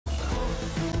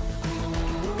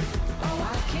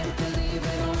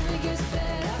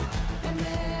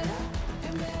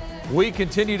We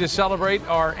continue to celebrate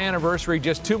our anniversary.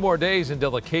 Just 2 more days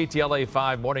until the KTLA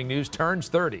 5 Morning News turns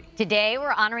 30. Today,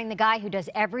 we're honoring the guy who does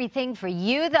everything for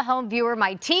you, the home viewer,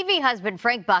 my TV husband,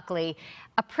 Frank Buckley.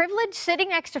 A privilege sitting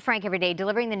next to Frank every day,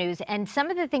 delivering the news. And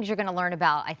some of the things you're going to learn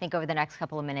about, I think, over the next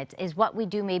couple of minutes is what we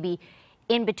do maybe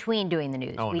in between doing the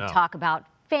news. We talk about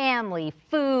family,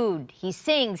 food. He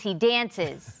sings, he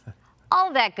dances. All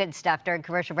of that good stuff during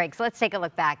commercial breaks. Let's take a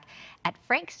look back at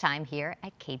Frank's time here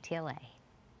at KTLA.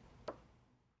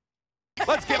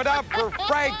 Let's give it up for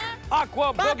Frank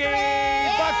Aqua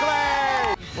Boogie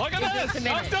Buckley. Look at this.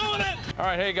 I'm doing it. All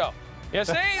right, here you go. You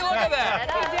see? Look at that.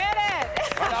 He did it.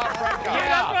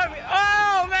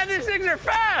 Yeah. Oh, man, these things are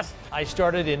fast. I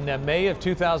started in May of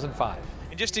 2005.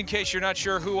 And just in case you're not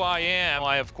sure who I am,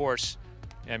 I, of course,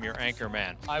 am your anchor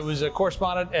man. I was a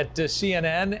correspondent at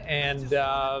CNN, and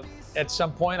at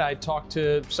some point I talked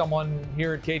to someone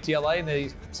here at KTLA, and they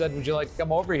said, would you like to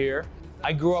come over here?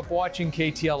 I grew up watching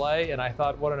KTLA, and I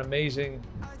thought, what an amazing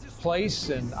place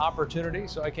and opportunity,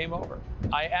 so I came over.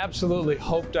 I absolutely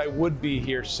hoped I would be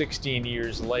here 16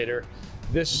 years later.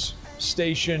 This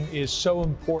station is so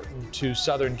important to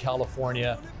Southern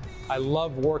California. I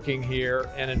love working here,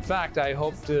 and in fact, I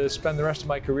hope to spend the rest of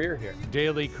my career here.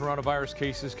 Daily coronavirus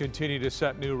cases continue to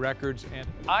set new records, and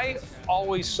I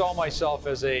always saw myself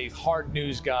as a hard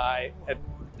news guy.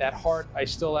 At heart, I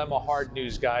still am a hard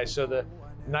news guy, so the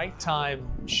nighttime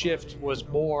shift was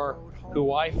more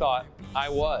who I thought I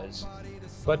was.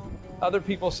 But other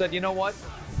people said, you know what?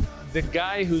 The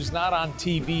guy who's not on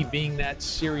TV being that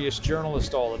serious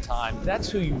journalist all the time, that's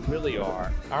who you really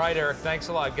are. All right, Eric, thanks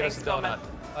a lot. Get us a donut.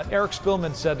 Eric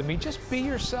Spillman said to me, just be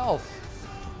yourself.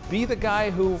 Be the guy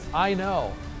who I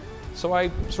know. So I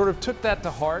sort of took that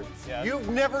to heart. Yeah. You've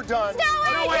never done.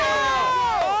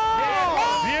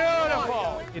 Beautiful.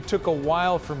 It took a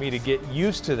while for me to get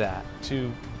used to that,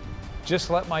 to just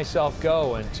let myself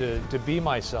go and to be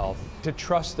myself, to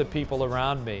trust the people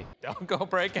around me. Don't go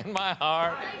breaking my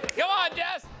heart. Come on,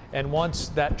 Jess. And once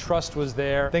that trust was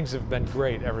there, things have been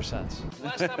great ever since.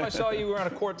 Last time I saw you, we were on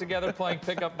a court together playing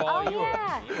pickup ball. You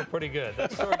were pretty good.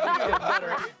 That story keeps getting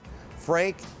better.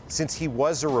 Frank, since he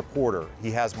was a reporter,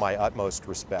 he has my utmost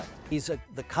respect. He's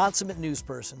the consummate news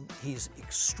person. He's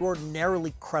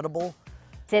extraordinarily credible.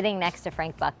 Sitting next to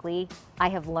Frank Buckley, I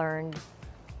have learned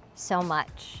so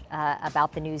much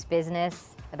about the news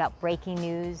business, about breaking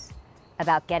news,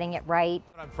 about getting it right.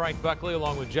 I'm Frank Buckley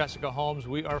along with Jessica Holmes.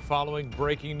 We are following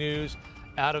breaking news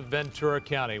out of Ventura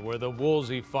County, where the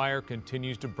Woolsey fire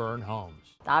continues to burn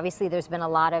homes. Obviously, there's been a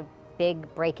lot of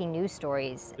big breaking news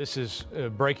stories. This is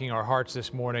breaking our hearts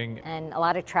this morning. And a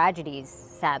lot of tragedies,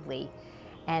 sadly.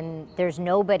 And there's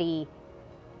nobody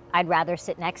I'd rather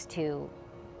sit next to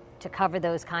cover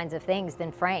those kinds of things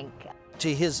than Frank.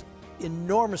 To his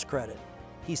enormous credit,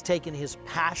 he's taken his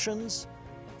passions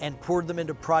and poured them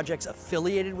into projects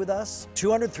affiliated with us.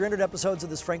 200, 300 episodes of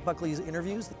this Frank Buckley's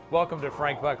interviews. Welcome to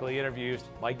Frank Buckley Interviews.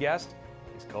 My guest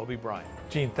is Kobe Bryant.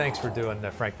 Gene, thanks for doing the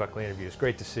Frank Buckley Interviews.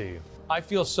 Great to see you. I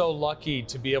feel so lucky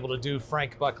to be able to do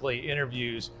Frank Buckley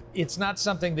Interviews. It's not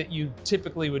something that you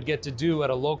typically would get to do at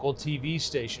a local TV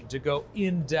station, to go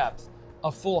in depth,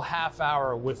 a full half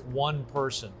hour with one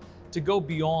person, to go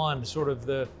beyond sort of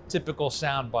the typical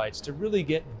sound bites, to really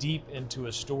get deep into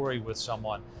a story with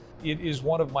someone. It is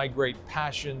one of my great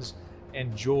passions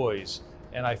and joys,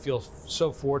 and I feel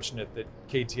so fortunate that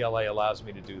KTLA allows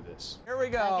me to do this. Here we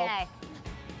go. Okay.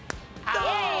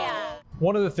 Yeah.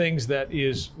 One of the things that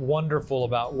is wonderful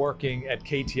about working at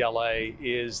KTLA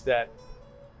is that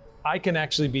I can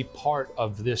actually be part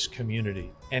of this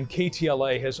community, and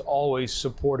KTLA has always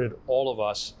supported all of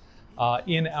us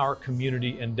in our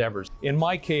community endeavors. In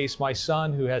my case, my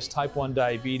son, who has type 1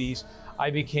 diabetes, I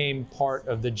became part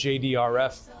of the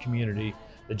JDRF community,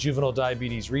 the Juvenile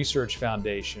Diabetes Research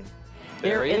Foundation.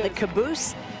 Here in the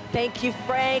caboose. Thank you,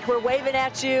 Frank. We're waving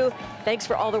at you. Thanks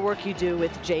for all the work you do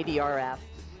with JDRF.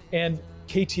 And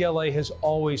KTLA has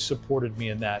always supported me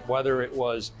in that, whether it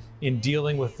was in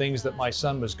dealing with things that my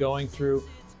son was going through,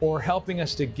 or helping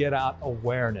us to get out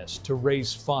awareness, to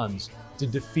raise funds, to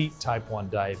defeat type 1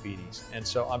 diabetes. And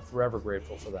so I'm forever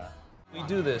grateful for that. We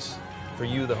do this for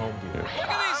you, the home viewer. Look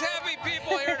at these happy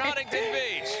people here in Huntington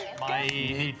Beach. One of my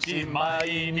favorites.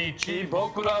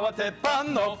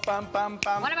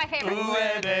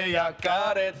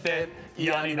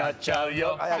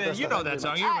 You know that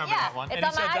song, you remember that one. It's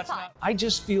on my iPod. I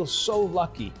just feel so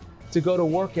lucky to go to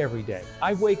work every day.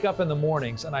 I wake up in the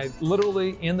mornings and I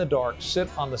literally, in the dark, sit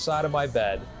on the side of my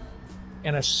bed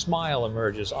and a smile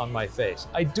emerges on my face.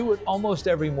 I do it almost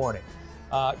every morning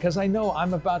because I know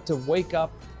I'm about to wake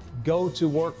up, go to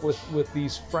work with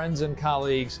these friends and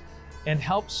colleagues, and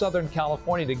help Southern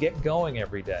California to get going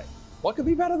every day. What could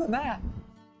be better than that?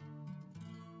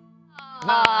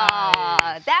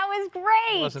 Nice. That was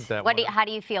great. Wasn't that how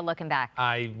do you feel looking back?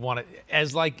 I want to,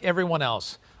 as like everyone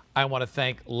else, I want to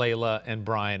thank Layla and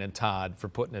Brian and Todd for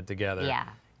putting it together. Yeah.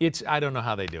 I don't know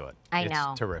how they do it. I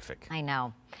know. It's terrific. I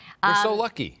know. We're so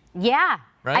lucky. Yeah.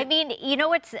 Right? I mean, you know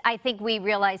what's, I think we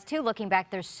realized too, looking back,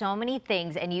 there's so many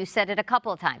things, and you said it a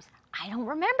couple of times. I don't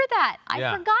remember that. I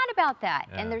forgot about that.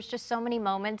 Yeah. And there's just so many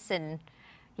moments, and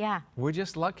yeah. We're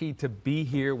just lucky to be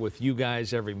here with you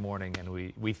guys every morning, and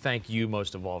we thank you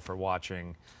most of all for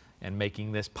watching and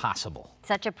making this possible.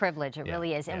 Such a privilege, it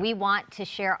really is. And yeah. we want to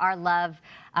share our love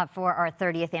for our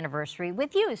 30th anniversary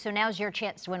with you. So now's your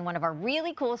chance to win one of our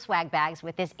really cool swag bags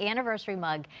with this anniversary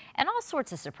mug and all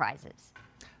sorts of surprises.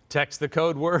 Text the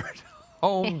code word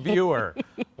home viewer,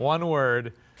 one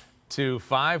word, to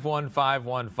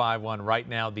 515151 right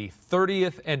now. The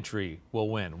 30th entry will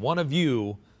win. One of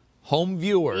you home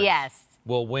viewers Yes.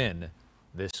 will win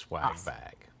this swag Awesome.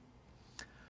 bag.